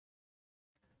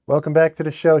Welcome back to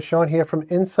the show. Shawn here from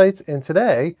Insights, and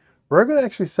today we're going to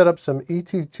actually set up some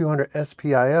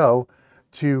ET200SPIO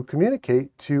to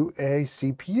communicate to a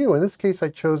CPU. In this case, I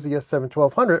chose the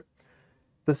S7-1200.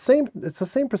 It's the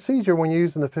same procedure when you're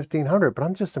using the 1500, but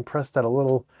I'm just impressed that a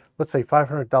little, let's say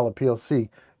 $500 PLC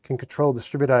can control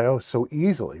distributed I/O so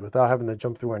easily without having to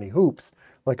jump through any hoops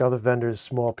like other vendors'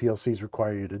 small PLCs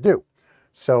require you to do.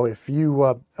 So if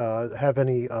you have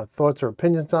any thoughts or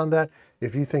opinions on that,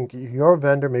 if you think your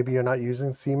vendor, maybe you're not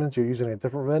using Siemens, you're using a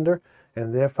different vendor,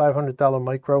 and their $500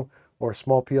 micro or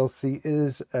small PLC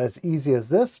is as easy as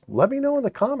this, let me know in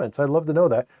the comments. I'd love to know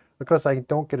that, because I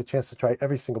don't get a chance to try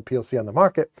every single PLC on the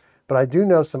market, but I do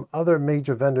know some other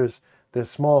major vendors, their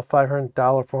small $500,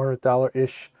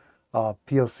 $400-ish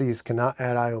PLCs cannot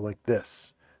add I/O like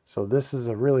this. So this is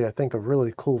I think a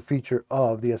really cool feature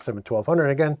of the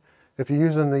S7-1200. Again, if you're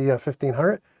using the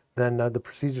 1500, then the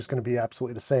procedure is going to be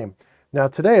absolutely the same. Now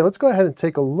today, let's go ahead and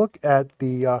take a look at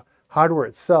the hardware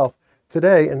itself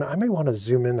today, and I may want to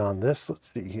zoom in on this.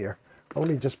 Let's see here. Let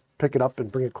me just pick it up and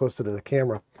bring it closer to the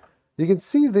camera. You can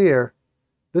see there,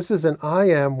 this is an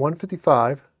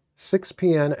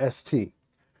IM155-6PN ST.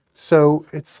 So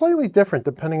it's slightly different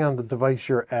depending on the device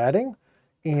you're adding.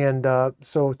 And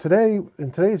so today,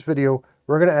 in today's video,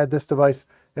 we're going to add this device,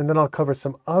 and then I'll cover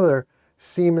some other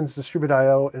Siemens distributed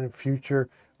I/O in future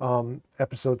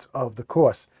episodes of the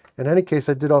course. In any case,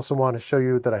 I did also want to show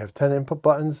you that I have 10 input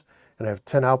buttons and I have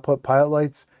 10 output pilot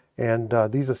lights, and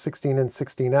these are 16 in,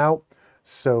 16 out.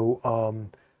 So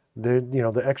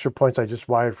the extra points I just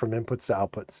wired from inputs to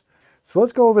outputs. So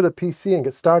let's go over to PC and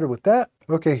get started with that.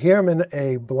 Okay, here I'm in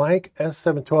a blank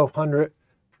S7-1200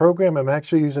 program. I'm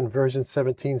actually using version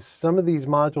 17. Some of these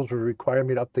modules would require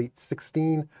me to update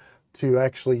 16 to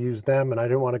actually use them, and I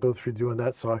didn't want to go through doing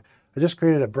that, so I just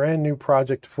created a brand new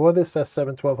project for this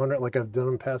S7-1200 like I've done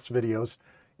in past videos,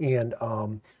 and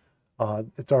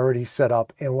it's already set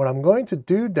up. And what I'm going to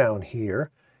do down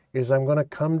here is I'm going to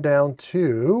come down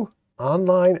to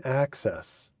online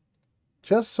access,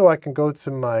 just so I can go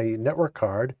to my network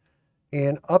card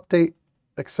and update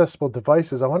accessible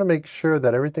devices. I want to make sure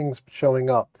that everything's showing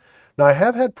up. Now, I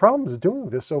have had problems doing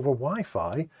this over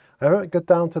Wi-Fi. I haven't got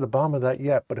down to the bottom of that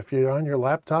yet, but if you're on your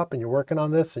laptop and you're working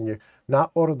on this and you're not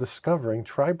auto-discovering,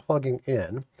 try plugging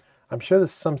in. I'm sure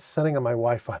there's some setting on my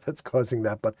Wi-Fi that's causing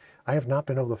that, but I have not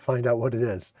been able to find out what it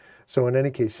is. So in any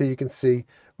case, here you can see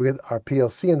we have our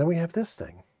PLC, and then we have this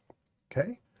thing,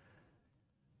 okay?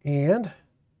 And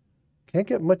can't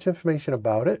get much information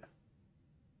about it,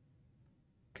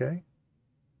 okay?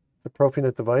 The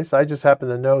Profinet device. I just happen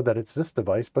to know that it's this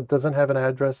device, but it doesn't have an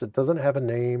address. It doesn't have a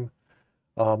name.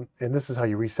 And this is how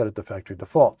you reset it to factory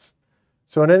defaults.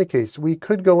 So in any case, we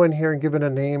could go in here and give it a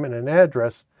name and an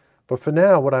address. But for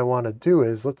now, what I want to do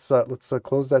is let's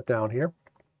close that down here.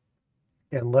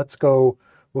 And let's go,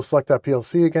 we'll select our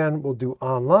PLC again. We'll do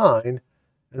online.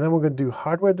 And then we're going to do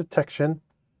hardware detection,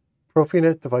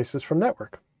 Profinet devices from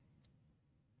network.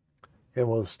 And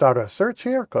we'll start our search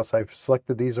here because I've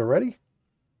selected these already.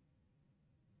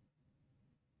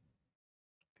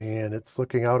 And it's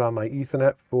looking out on my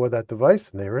Ethernet for that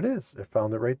device, and there it is. I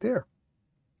found it right there.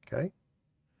 Okay.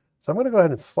 So I'm going to go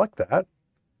ahead and select that.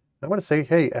 I'm going to say,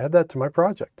 hey, add that to my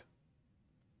project.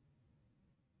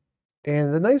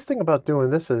 And the nice thing about doing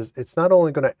this is it's not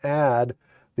only going to add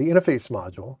the interface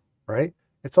module, right?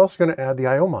 It's also going to add the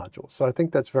I/O module. So I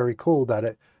think that's very cool that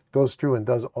it goes through and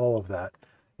does all of that,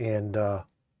 and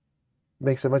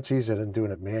makes it much easier than doing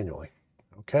it manually.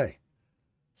 Okay.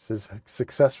 This is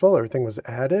successful. Everything was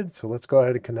added. So let's go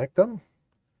ahead and connect them.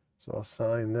 So I'll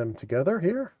sign them together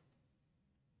here.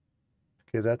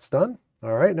 Okay, that's done.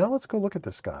 All right, now let's go look at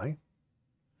this guy.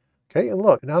 Okay, and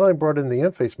look, not only brought in the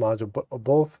interface module, but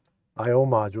both I/O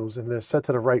modules, and they're set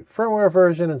to the right firmware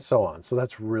version and so on. So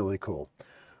that's really cool.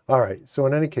 All right, so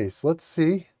in any case, let's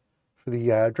see for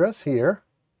the address here.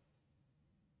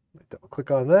 Double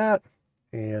click on that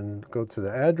and go to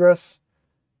the address.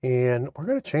 And we're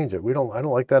going to change it. I don't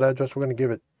like that address. We're going to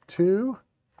give it 2.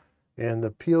 And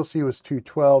the PLC was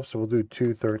 212, so we'll do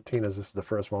 213 as this is the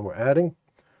first one we're adding.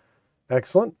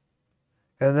 Excellent.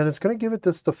 And then it's going to give it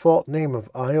this default name of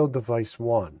IO device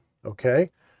 1.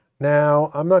 Okay. Now,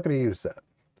 I'm not going to use that.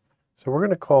 So we're going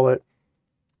to call it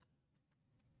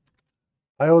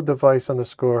IO device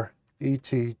underscore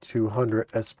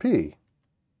ET200SP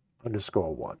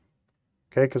underscore 1.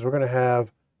 Okay, because we're going to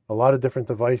have a lot of different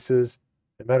devices.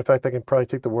 As a matter of fact, I can probably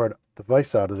take the word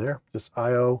device out of there. Just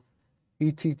IO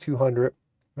ET200.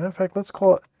 Matter of fact, let's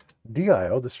call it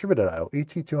DIO, distributed IO,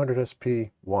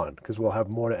 ET200SP1, because we'll have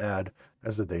more to add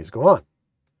as the days go on.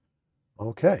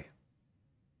 Okay.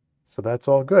 So that's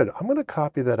all good. I'm going to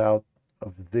copy that out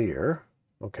of there.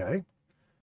 Okay.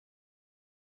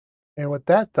 And with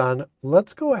that done,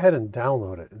 let's go ahead and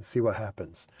download it and see what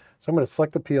happens. So I'm going to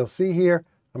select the PLC here.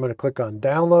 I'm going to click on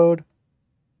download.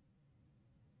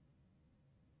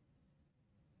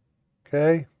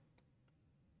 Okay.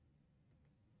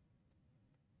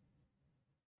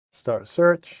 Start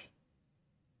search.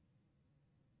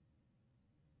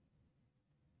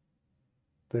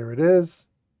 There it is.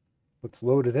 Let's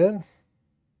load it in.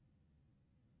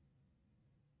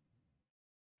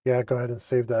 Yeah, go ahead and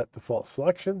save that default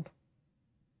selection.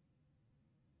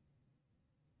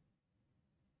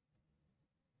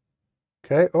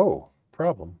 Okay, oh,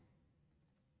 problem.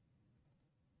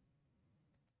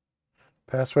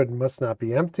 Password must not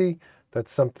be empty.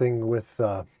 That's something with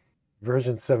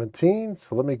version 17.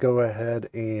 So let me go ahead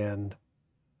and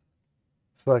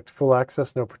select full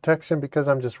access, no protection, because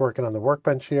I'm just working on the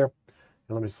workbench here.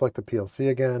 And let me select the PLC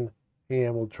again,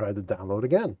 and we'll try the download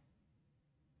again.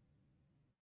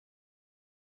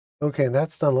 Okay, and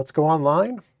that's done. Let's go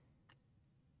online.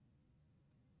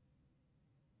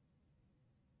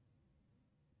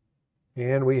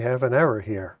 And we have an error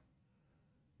here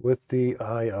with the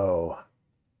I/O.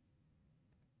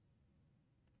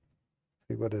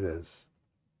 See what it is.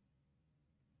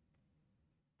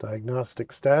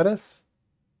 Diagnostic status.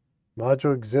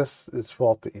 Module exists is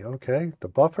faulty. Okay, the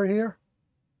buffer here.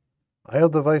 I/O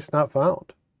device not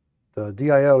found. The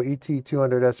DIO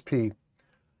ET200SP.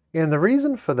 And the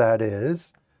reason for that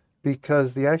is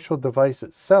because the actual device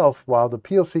itself, while the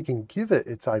PLC can give it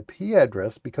its IP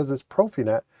address, because it's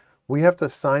Profinet, we have to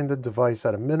assign the device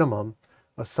at a minimum,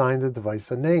 assign the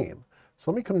device a name.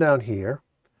 So let me come down here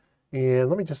and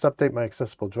let me just update my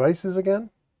accessible devices again.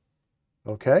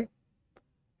 Okay.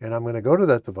 And I'm going to go to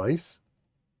that device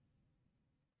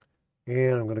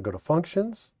and I'm going to go to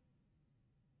functions,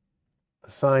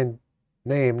 assign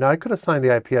name. Now I could assign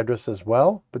the IP address as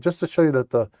well, but just to show you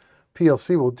that the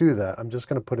PLC will do that, I'm just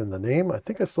going to put in the name. I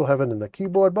think I still have it in the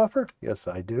keyboard buffer. Yes,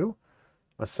 I do.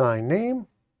 Assign name.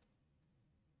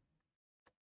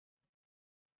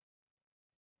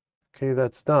 Okay,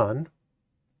 that's done.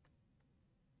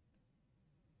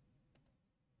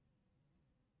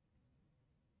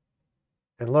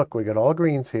 And look, we got all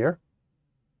greens here.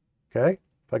 Okay,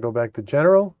 if I go back to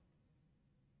general,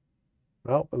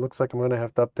 well, it looks like I'm going to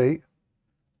have to update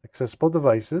accessible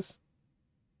devices.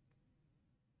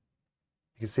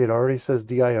 You can see it already says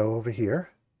DIO over here.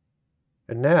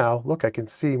 And now, look, I can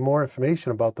see more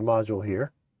information about the module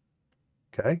here.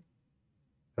 Okay.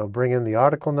 It'll bring in the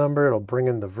article number. It'll bring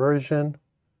in the version.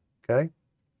 Okay.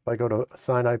 If I go to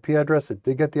assign IP address, it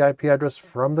did get the IP address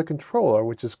from the controller,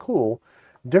 which is cool.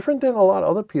 Different than a lot of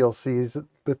other PLCs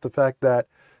with the fact that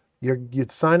you're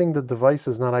assigning the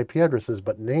devices, not IP addresses,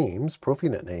 but names,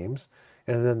 Profinet names,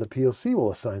 and then the PLC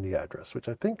will assign the address, which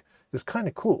I think is kind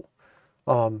of cool.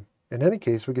 In any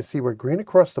case, we can see we're green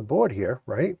across the board here,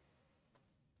 right?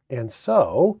 And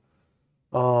so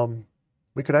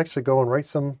we could actually go and write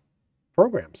some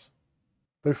programs.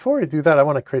 Before we do that, I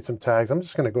want to create some tags. I'm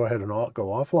just going to go ahead and go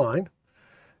offline.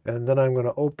 And then I'm going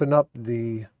to open up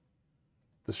the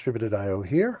distributed I/O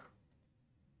here.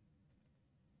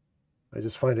 I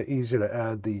just find it easier to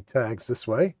add the tags this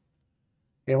way.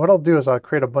 And what I'll do is I'll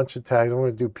create a bunch of tags. I'm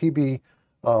going to do PB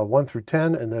 1 through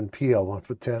 10 and then PL 1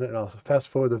 through 10. And I'll fast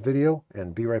forward the video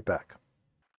and be right back.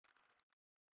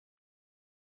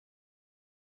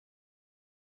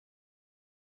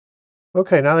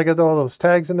 Okay, now that I got all those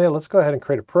tags in there, let's go ahead and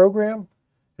create a program.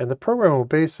 And the program will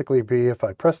basically be if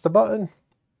I press the button,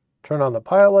 turn on the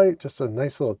pilot light, just a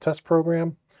nice little test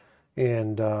program,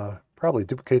 and probably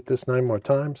duplicate this 9 more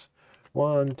times.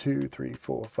 1, 2, 3,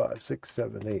 4, 5, 6,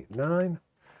 7, 8, 9.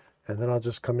 And then I'll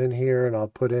just come in here and I'll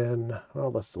put in,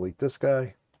 well, let's delete this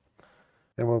guy.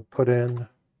 And we'll put in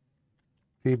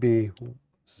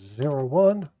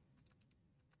PB01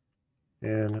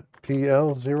 and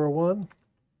PL01.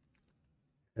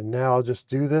 And now I'll just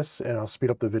do this and I'll speed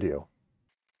up the video.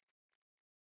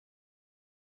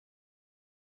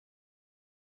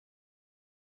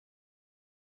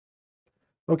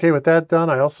 Okay, with that done,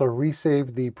 I also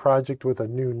resaved the project with a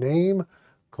new name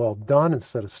called Done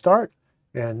instead of Start.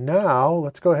 And now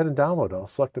let's go ahead and download it. I'll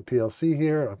select the PLC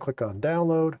here. I'll click on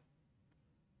download.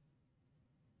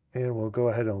 And we'll go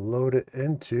ahead and load it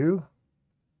into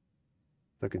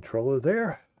the controller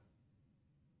there.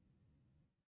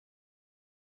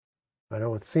 I know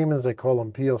with Siemens, they call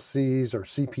them PLCs or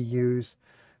CPUs.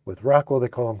 With Rockwell, they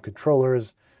call them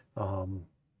controllers. You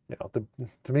know,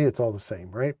 to me, it's all the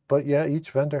same, right? But yeah,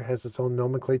 each vendor has its own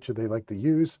nomenclature they like to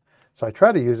use. So I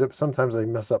try to use it, but sometimes I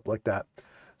mess up like that.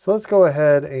 So let's go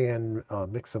ahead and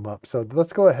mix them up. So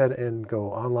let's go ahead and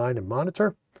go online and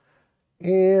monitor.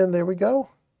 And there we go.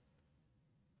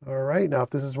 All right, now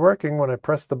if this is working, when I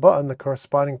press the button, the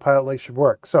corresponding pilot light should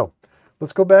work. So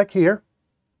let's go back here,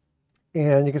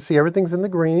 and you can see everything's in the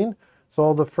green. So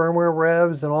all the firmware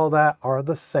revs and all that are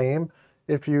the same.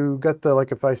 If you got the,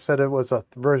 like if I said it was a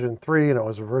version 3 and it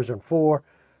was a version 4,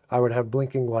 I would have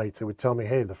blinking lights. It would tell me,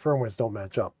 hey, the firmwares don't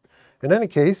match up. In any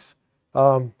case,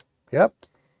 yep,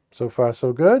 so far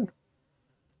so good.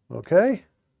 Okay.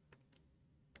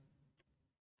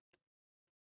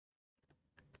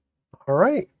 All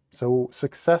right, so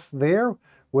success there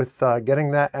with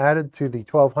getting that added to the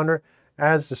 1200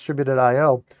 as distributed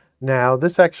I/O. Now,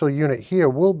 this actual unit here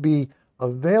will be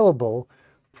available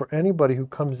for anybody who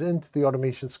comes into the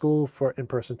automation school for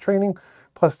in-person training.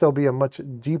 Plus, there'll be a much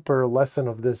deeper lesson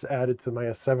of this added to my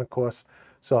S7 course.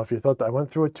 So if you thought that I went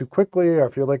through it too quickly, or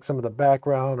if you like some of the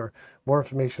background or more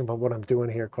information about what I'm doing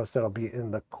here, of course, that'll be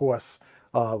in the course,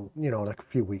 in a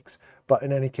few weeks. But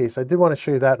in any case, I did want to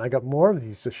show you that, and I got more of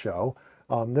these to show.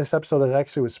 This episode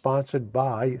actually was sponsored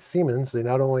by Siemens. They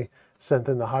not only sent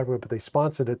in the hardware, but they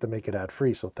sponsored it to make it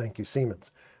ad-free. So thank you,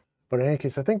 Siemens. But in any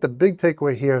case, I think the big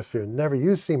takeaway here, if you've never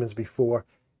used Siemens before,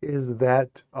 is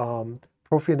that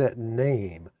Profinet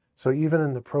name. So even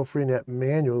in the Profinet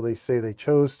manual, they say they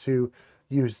chose to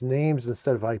use names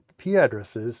instead of IP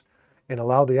addresses and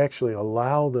actually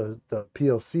allow the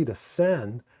PLC to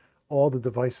send all the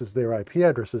devices their IP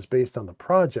addresses based on the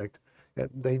project. And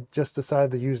they just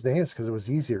decided to use names because it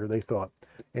was easier, they thought.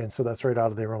 And so that's right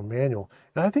out of their own manual.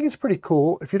 And I think it's pretty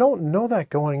cool. If you don't know that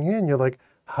going in, you're like,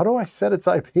 how do I set its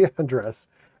IP address?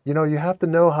 You have to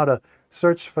know how to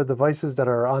search for devices that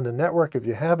are on the network if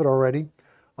you have it already.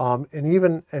 And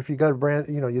even if you got a brand,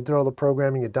 you did all the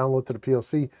programming, you download to the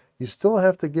PLC, you still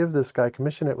have to give this guy,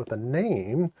 commission it with a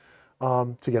name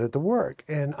to get it to work.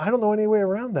 And I don't know any way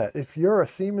around that. If you're a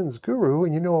Siemens guru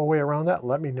and you know a way around that,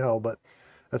 let me know. But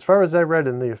as far as I read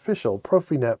in the official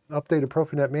Profinet, updated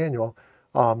Profinet manual,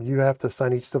 you have to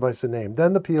assign each device a name.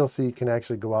 Then the PLC can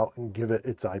actually go out and give it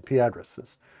its IP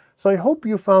addresses. So I hope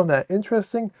you found that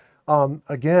interesting.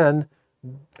 Again,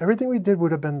 everything we did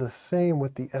would have been the same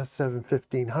with the S7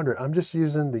 1500. I'm just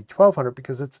using the 1200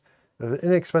 because it's an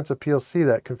inexpensive PLC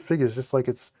that configures just like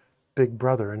its big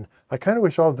brother. And I kind of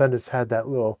wish all vendors had that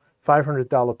little $500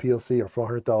 PLC or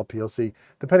 $400 PLC,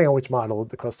 depending on which model,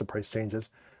 the cost of price changes,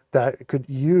 that could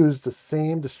use the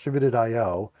same distributed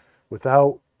I/O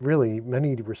without really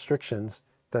many restrictions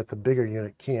that the bigger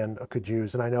unit could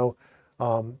use. And I know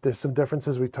there's some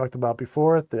differences we talked about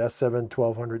before, the S7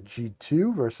 1200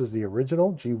 G2 versus the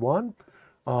original G1.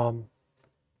 In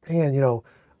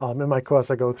my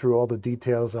course, I go through all the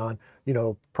details on,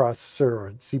 processor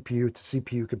or CPU to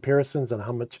CPU comparisons and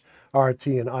how much RT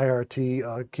and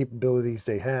IRT capabilities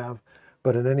they have.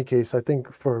 But in any case, I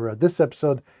think for this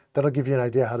episode, that'll give you an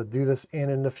idea how to do this.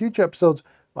 And in the future episodes,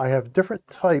 I have different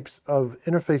types of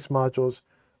interface modules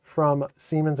from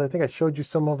Siemens. I think I showed you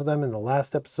some of them in the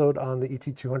last episode on the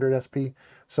ET200SP.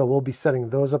 So we'll be setting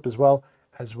those up as well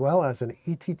as an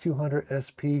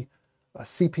ET200SP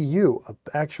CPU, an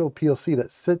actual PLC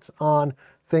that sits on,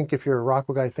 if you're a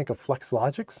Rockwell guy, think of Flex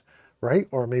Logix, right?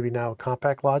 Or maybe now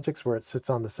Compact Logix, where it sits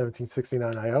on the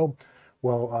 1769 IO.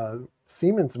 Well,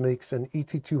 Siemens makes an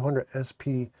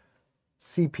ET200SP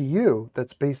CPU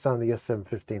that's based on the S7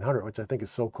 1500, which I think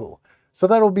is so cool. So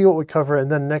that'll be what we cover. And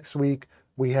then next week,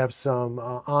 we have some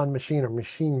on-machine or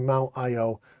machine mount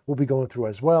I/O we'll be going through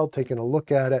as well, taking a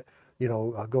look at it,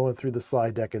 going through the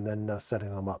slide deck and then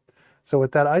setting them up. So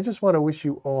with that, I just want to wish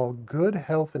you all good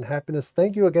health and happiness.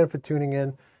 Thank you again for tuning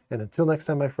in. And until next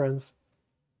time, my friends,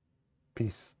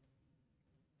 peace.